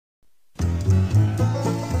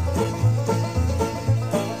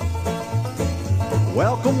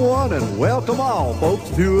one and welcome all folks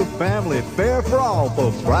to a family fair for all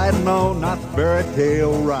folks riding on Knott's Fairy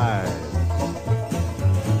Tale Ride.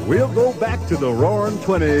 We'll go back to the roaring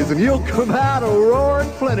 20s and you'll come out a roaring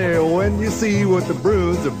plenty when you see what the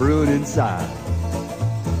Bruins are brewing inside.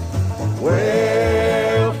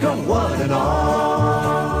 Welcome one and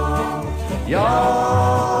all,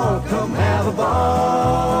 y'all come have a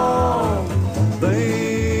ball.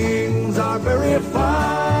 Things are very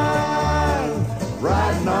fine,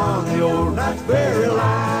 riding on the old Knott's Berry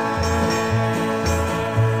line.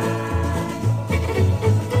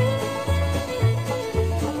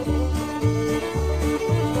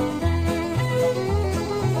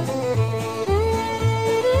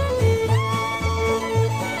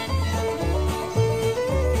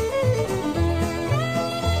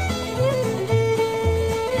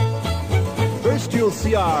 First you'll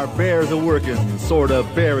see our bears a-working, sort of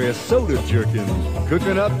berry soda jerkin,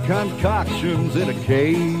 cooking up concoctions in a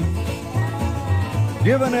cave,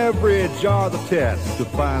 giving every jar the test to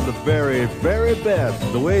find the very, very best.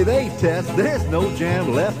 The way they test, there's no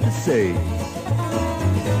jam left to save.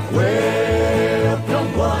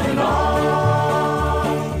 Welcome one and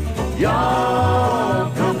all,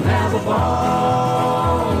 y'all come have a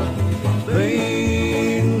ball.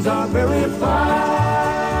 Things are very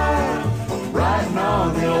fine, riding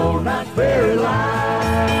on the old Knott's Berry line.